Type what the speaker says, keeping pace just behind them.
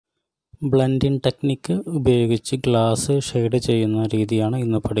Blending technique ഉപയോഗിച്ച് glass shade ചെയ്യുന്ന രീതിയാണ്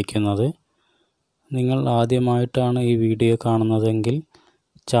ഇന്ന് പഠിക്കുന്നത്. നിങ്ങൾ ആദ്യമായിട്ടാണ് ഈ വീഡിയോ കാണുന്നതെങ്കിൽ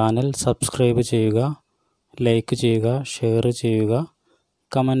ചാനൽ സബ്സ്ക്രൈബ് ചെയ്യുക, ലൈക്ക് ചെയ്യുക, ഷെയർ ചെയ്യുക,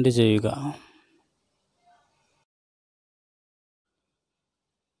 കമൻറ്റ് ചെയ്യുക.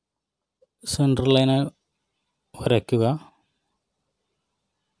 സെൻറ്റർ ലൈന് വരയ്ക്കുക.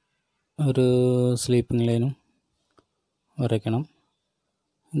 ഒരു സ്ലീപ്പിംഗ് ലൈനും വരയ്ക്കണം.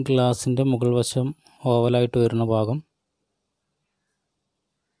 ഗ്ലാസിൻ്റെ മുകൾ വശം ഓവലായിട്ട് വരുന്ന ഭാഗം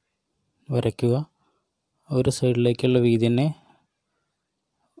വരയ്ക്കുക. ഒരു സൈഡിലേക്കുള്ള വീതി തന്നെ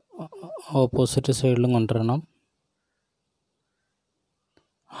ഓപ്പോസിറ്റ് സൈഡിലും കൊണ്ടുവരണം.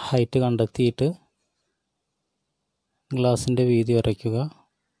 ഹൈറ്റ് കണ്ടെത്തിയിട്ട് ഗ്ലാസിൻ്റെ വീതി വരയ്ക്കുക.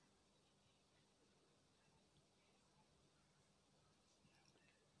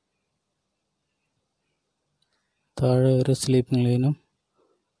 താഴെ ഒരു സ്ലീപ്പിംഗ് ലൈനും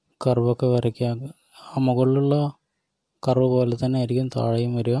കർവൊക്കെ വരയ്ക്കുക. ആ മുകളിലുള്ള കർവ് പോലെ തന്നെ ആയിരിക്കും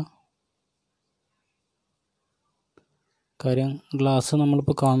താഴെയും വരിക. കാര്യം ഗ്ലാസ്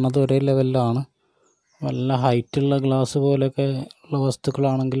നമ്മളിപ്പോൾ കാണുന്നത് ഒരേ ലെവലിലാണ്. നല്ല ഹൈറ്റുള്ള ഗ്ലാസ് പോലെയൊക്കെ ഉള്ള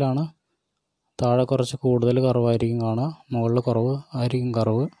വസ്തുക്കളാണെങ്കിലാണ് താഴെ കുറച്ച് കൂടുതൽ കർവായിരിക്കും കാണുക, മുകളിൽ കുറവ് ആയിരിക്കും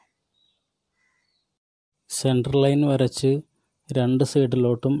കർവ്. സെൻറ്റർ ലൈൻ വരച്ച് രണ്ട്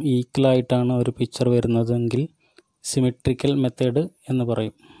സൈഡിലോട്ടും ഈക്വലായിട്ടാണ് ഒരു പിക്ചർ വരുന്നതെങ്കിൽ സിമെട്രിക്കൽ മെത്തേഡ് എന്ന്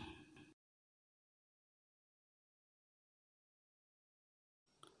പറയും.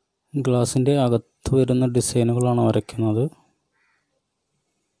 ഗ്ലാസിൻ്റെ അകത്ത് വരുന്ന ഡിസൈനുകളാണ് വരയ്ക്കുന്നത്.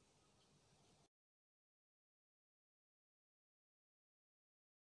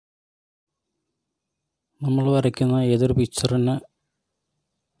 നമ്മൾ വരയ്ക്കുന്ന ഏതൊരു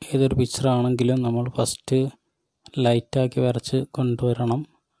പിക്ചറാണെങ്കിലും നമ്മൾ ഫസ്റ്റ് ലൈറ്റാക്കി വരച്ച് കൊണ്ടുവരണം.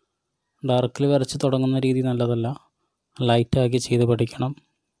 ഡാർക്കിൽ വരച്ച് തുടങ്ങുന്ന രീതി നല്ലതല്ല, ലൈറ്റാക്കി ചെയ്ത് പഠിക്കണം.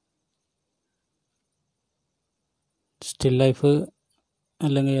 സ്റ്റിൽ ലൈഫ്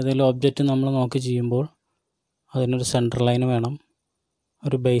അല്ലെങ്കിൽ ഏതെങ്കിലും ഒബ്ജക്റ്റ് നമ്മൾ നോക്കി ചെയ്യുമ്പോൾ അതിനൊരു സെൻറ്റർ ലൈൻ വേണം,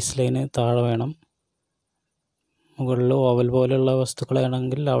 ഒരു ബേസ് ലൈന് താഴെ വേണം. മുകളിൽ ഓവൽ പോലെയുള്ള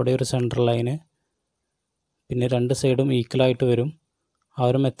വസ്തുക്കളാണെങ്കിൽ അവിടെ ഒരു സെൻറ്റർ ലൈന്, പിന്നെ രണ്ട് സൈഡും ഈക്വലായിട്ട് വരും. ആ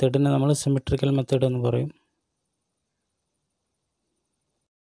ഒരു മെത്തേഡിനെ നമ്മൾ സിമെട്രിക്കൽ മെത്തേഡ് എന്ന് പറയും.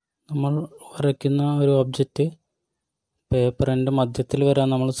 നമ്മൾ വരയ്ക്കുന്ന ഒരു ഒബ്ജക്റ്റ് പേപ്പറിൻ്റെ മധ്യത്തിൽ വരാൻ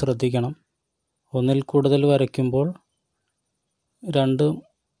നമ്മൾ ശ്രദ്ധിക്കണം. ഒന്നിൽ കൂടുതൽ വരയ്ക്കുമ്പോൾ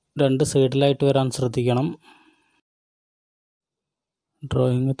രണ്ട് സൈഡിലായിട്ട് വരാൻ ശ്രദ്ധിക്കണം.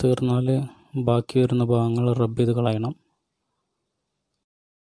 ഡ്രോയിങ് തീർന്നാൽ ബാക്കി വരുന്ന ഭാഗങ്ങൾ റബ്ബ് ചെയ്ത് കളയണം.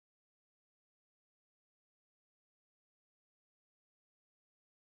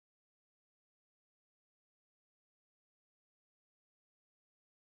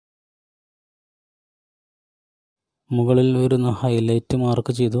 മുകളിൽ വരുന്ന ഹൈലൈറ്റ്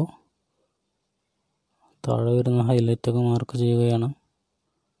മാർക്ക് ചെയ്തു, താഴെ വരുന്ന ഹൈലൈറ്റൊക്കെ മാർക്ക് ചെയ്യുകയാണ്.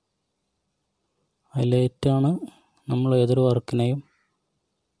 ഹൈലൈറ്റാണ് നമ്മൾ ഏതൊരു വർക്കിനെയും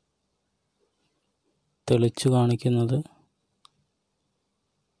തെളിച്ചു കാണിക്കുന്നത്.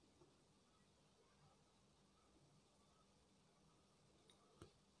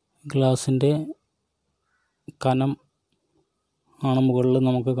 ഗ്ലാസിൻ്റെ കനം ആണ് മുകളിൽ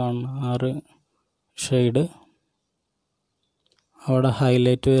നമുക്ക് കാണുന്ന ആ ഒരു ഷെയ്ഡ്. അവിടെ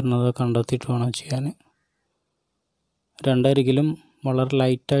ഹൈലൈറ്റ് വരുന്നത് കണ്ടെത്തിയിട്ട് വേണം ചെയ്യാൻ. രണ്ടരികിലും വളരെ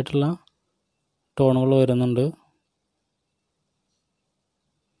ലൈറ്റായിട്ടുള്ള ടോണുകൾ വരുന്നുണ്ട്.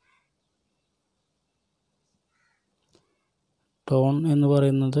 ടോൺ എന്ന്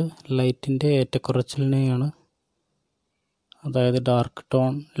പറയുന്നത് ലൈറ്റിൻ്റെ ഏറ്റക്കുറച്ചിലിനെയാണ്. അതായത് dark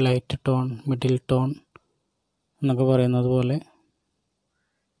tone, light tone, middle tone എന്നൊക്കെ പറയുന്നത് പോലെ.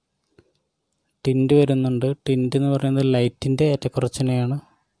 ടിൻറ്റ് വരുന്നുണ്ട്. ടിൻറ്റ് എന്ന് പറയുന്നത് ലൈറ്റിൻ്റെ ഏറ്റക്കുറച്ചിനെയാണ്.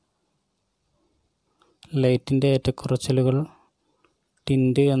 ലൈറ്റിൻ്റെ ഏറ്റക്കുറച്ചിലുകൾ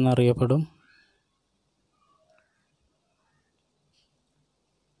ടിൻറ്റ് എന്നറിയപ്പെടും.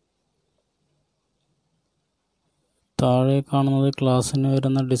 താഴെ കാണുന്നത് ഗ്ലാസ്സിന്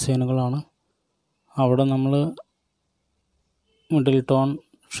വരുന്ന ഡിസൈനുകളാണ്. അവിടെ നമ്മൾ മിഡിൽ ടോൺ,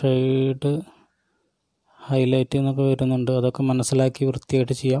 ഷെയ്ഡ്, ഹൈലൈറ്റ് എന്നൊക്കെ വരുന്നുണ്ട്. അതൊക്കെ മനസ്സിലാക്കി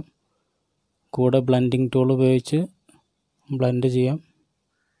വൃത്തിയായിട്ട് ചെയ്യാം. കൂടെ ബ്ലെൻഡിങ് ടൂൾ ഉപയോഗിച്ച് ബ്ലെൻഡ് ചെയ്യാം.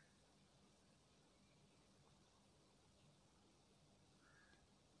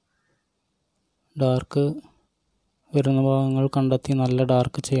 ഡാർക്ക് വരുന്ന ഭാഗങ്ങൾ കണ്ടെത്തി നല്ല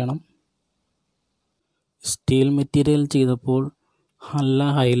ഡാർക്ക് ചെയ്യണം. സ്റ്റീൽ മെറ്റീരിയൽ ചെയ്തപ്പോൾ നല്ല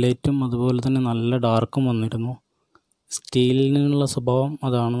ഹൈലൈറ്റും അതുപോലെ തന്നെ നല്ല ഡാർക്കും വന്നിരുന്നു. സ്റ്റീലിനുള്ള സ്വഭാവം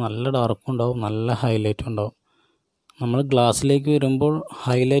അതാണ്, നല്ല ഡാർക്കും ഉണ്ടാവും, നല്ല ഹൈലൈറ്റും ഉണ്ടാവും. നമ്മൾ ഗ്ലാസ്സിലേക്ക് വരുമ്പോൾ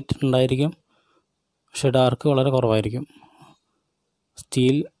ഹൈലൈറ്റ് ഉണ്ടായിരിക്കും, പക്ഷെ ഡാർക്ക് വളരെ കുറവായിരിക്കും.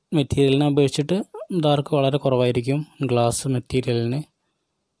 സ്റ്റീൽ മെറ്റീരിയലിനെ അപേക്ഷിച്ചിട്ട് ഡാർക്ക് വളരെ കുറവായിരിക്കും ഗ്ലാസ് മെറ്റീരിയലിന്.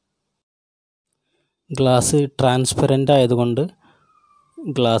 ഗ്ലാസ് ട്രാൻസ്പെറൻ്റ് ആയതുകൊണ്ട്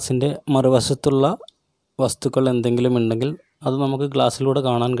ഗ്ലാസിൻ്റെ മറുവശത്തുള്ള വസ്തുക്കൾ എന്തെങ്കിലും ഉണ്ടെങ്കിൽ അത് നമുക്ക് ഗ്ലാസ്സിലൂടെ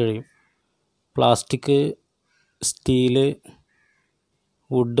കാണാൻ കഴിയും. പ്ലാസ്റ്റിക്, സ്റ്റീല്,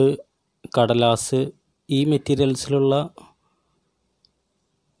 വുഡ്, കടലാസ്, ഈ മെറ്റീരിയൽസിലുള്ള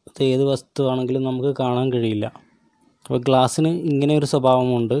ഏത് വസ്തുവാണെങ്കിലും നമുക്ക് കാണാൻ കഴിയില്ല. അപ്പോൾ ഗ്ലാസ്സിന് ഇങ്ങനെ ഒരു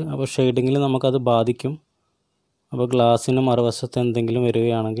സ്വഭാവമുണ്ട്. അപ്പോൾ ഷെയ്ഡിങ്ങിൽ നമുക്കത് ബാധിക്കും. അപ്പോൾ ഗ്ലാസ്സിന് മറുവശത്ത് എന്തെങ്കിലും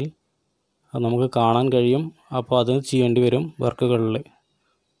വരികയാണെങ്കിൽ അത് നമുക്ക് കാണാൻ കഴിയും. അപ്പോൾ അത് ചെയ്യേണ്ടി വരും വർക്കുകളിൽ.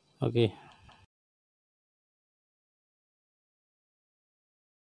 ഓക്കെ.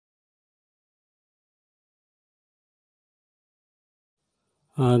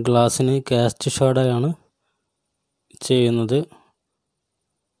 ഗ്ലാസ്സിന് കാസ്റ്റ് ഷാഡോയാണ് ചെയ്യുന്നത്.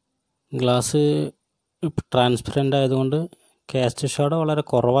 ഗ്ലാസ് ട്രാൻസ്പെറൻ്റ് ആയതുകൊണ്ട് കാസ്റ്റ് ഷാഡോ വളരെ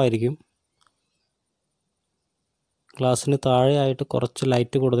കുറവായിരിക്കും. ഗ്ലാസ്സിന് താഴെയായിട്ട് കുറച്ച്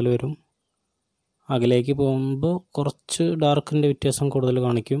ലൈറ്റ് കൂടുതൽ വരും. അകലേക്ക് പോകുമ്പോൾ കുറച്ച് ഡാർക്കിൻ്റെ വ്യത്യാസം കൂടുതൽ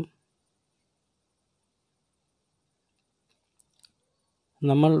കാണിക്കും.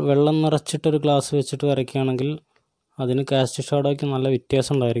 നമ്മൾ വെള്ളം നിറച്ചിട്ടൊരു ഗ്ലാസ് വെച്ചിട്ട് വരയ്ക്കുകയാണെങ്കിൽ അതിന് കാസ്റ്റ് ഷാഡോയ്ക്ക് നല്ല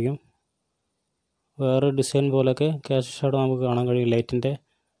വ്യത്യാസം ഉണ്ടായിരിക്കും. വേറെ ഡിസൈൻ പോലെയൊക്കെ കാസ്റ്റ് ഷാഡോ നമുക്ക് കാണാൻ കഴിയും. ലൈറ്റിൻ്റെ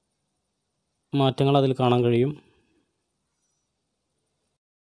മാറ്റങ്ങൾ അതിൽ കാണാൻ കഴിയും.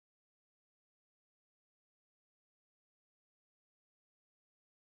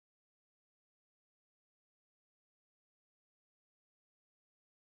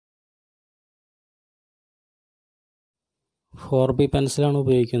 ഫോർ ബി പെൻസിലാണ്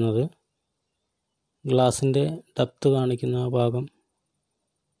ഉപയോഗിക്കുന്നത്. ഗ്ലാസിൻ്റെ ഡെപ്ത് കാണിക്കുന്ന ഭാഗം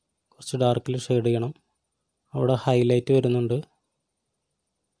കുറച്ച് ഡാർക്കിൽ ഷെയ്ഡ് ചെയ്യണം. അവിടെ ഹൈലൈറ്റ് വരുന്നുണ്ട്.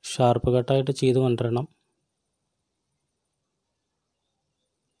 ഷാർപ്പ് കട്ടായിട്ട് ചെയ്ത് കൊണ്ടുവരണം.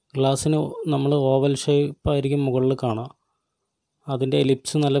 ഗ്ലാസ്സിന് നമ്മൾ ഓവൽ ഷേപ്പായിരിക്കും മുകളിൽ കാണുക. അതിൻ്റെ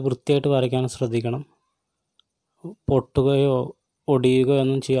എലിപ്സ് നല്ല വൃത്തിയായിട്ട് വരയ്ക്കാൻ ശ്രദ്ധിക്കണം. പൊട്ടുകയോ ഒടിയുകയോ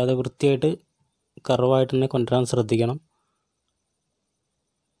ഒന്നും ചെയ്യാതെ വൃത്തിയായിട്ട് കർവായിട്ട് തന്നെ കൊണ്ടുവരാൻ ശ്രദ്ധിക്കണം.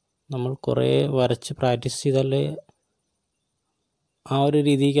 നമ്മൾ കുറേ വരച്ച് പ്രാക്ടീസ് ചെയ്താലേ ആ ഒരു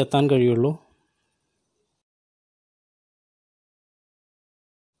രീതിക്ക് എത്താൻ കഴിയുള്ളൂ.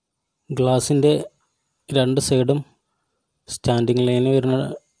 ഗ്ലാസിൻ്റെ രണ്ട് സൈഡും സ്റ്റാൻഡിങ് ലൈന് വരുന്ന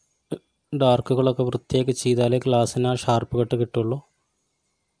ഡാർക്കുകളൊക്കെ വൃത്തിയാക്കി ചെയ്താലേ ഗ്ലാസ്സിന് ആ ഷാർപ്പ് കട്ട് കിട്ടുള്ളൂ.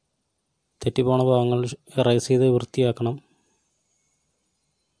 തെറ്റിപ്പോണ ഭാഗങ്ങൾ എറേസ് ചെയ്ത് വൃത്തിയാക്കണം.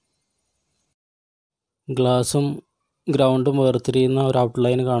 ഗ്ലാസും ഗ്രൗണ്ടും വേർതിരിയുന്ന ഒരു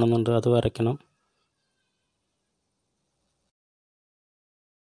ഔട്ട്ലൈൻ കാണുന്നുണ്ട്, അത് വരയ്ക്കണം.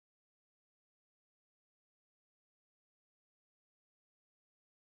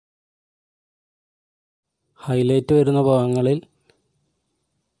 ഹൈലൈറ്റ് വരുന്ന ഭാഗങ്ങളിൽ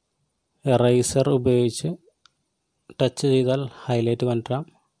എറൈസർ ഉപയോഗിച്ച് ടച്ച് ചെയ്താൽ ഹൈലൈറ്റ് കൊണ്ടുവരാം.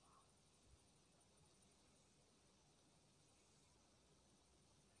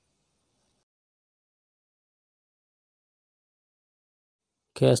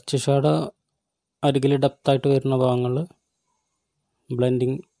 കാസ്റ്റ് ഷാഡോ അരികിൽ ഡെപ്തായിട്ട് വരുന്ന ഭാഗങ്ങൾ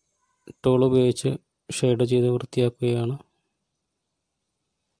ബ്ലെൻഡിങ് ടൂൾ ഉപയോഗിച്ച് ഷെയ്ഡ് ചെയ്ത് വൃത്തിയാക്കുകയാണ്.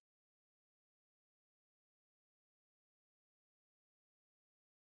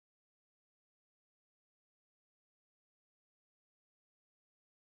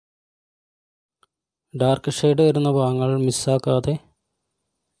 ഡാർക്ക് ഷെയ്ഡ് വരുന്ന ഭാഗങ്ങൾ മിസ്സാക്കാതെ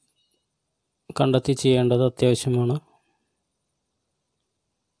കണ്ടെത്തി ചെയ്യേണ്ടത് അത്യാവശ്യമാണ്.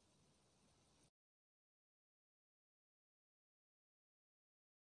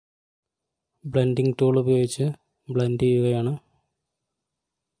 ബ്ലെൻഡിങ് ടൂൾ ഉപയോഗിച്ച് ബ്ലെൻഡ് ചെയ്യുകയാണ്.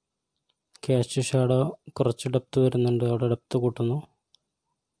 കാസ്റ്റ് ഷാഡോ കുറച്ച് ഡെപ്ത് വരുന്നുണ്ട്, അവിടെ ഡെപ്ത് കൂട്ടുന്നു.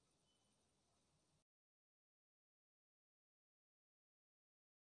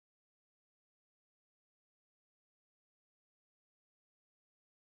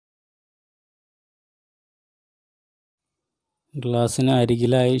 ഗ്ലാസ്സിന്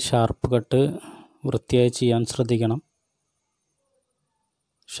അരികിലായി ഷാർപ്പ് കട്ട് വൃത്തിയായി ചെയ്യാൻ ശ്രദ്ധിക്കണം.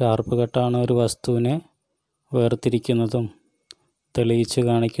 ഷാർപ്പ് കട്ടാണ് ഒരു വസ്തുവിനെ വേർതിരിക്കുന്നതും തെളിയിച്ച്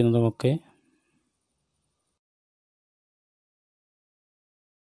കാണിക്കുന്നതുമൊക്കെ.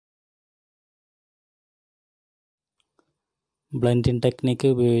 ബ്ലെൻഡിങ് ടെക്നിക്ക്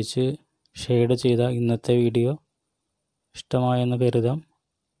ഉപയോഗിച്ച് ഷെയ്ഡ് ചെയ്ത ഇന്നത്തെ വീഡിയോ ഇഷ്ടമായെന്ന് കരുതാം.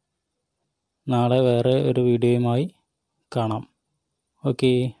 നാളെ വേറെ ഒരു വീഡിയോയുമായി കാണാം.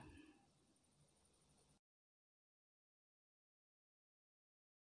 ഓക്കേ.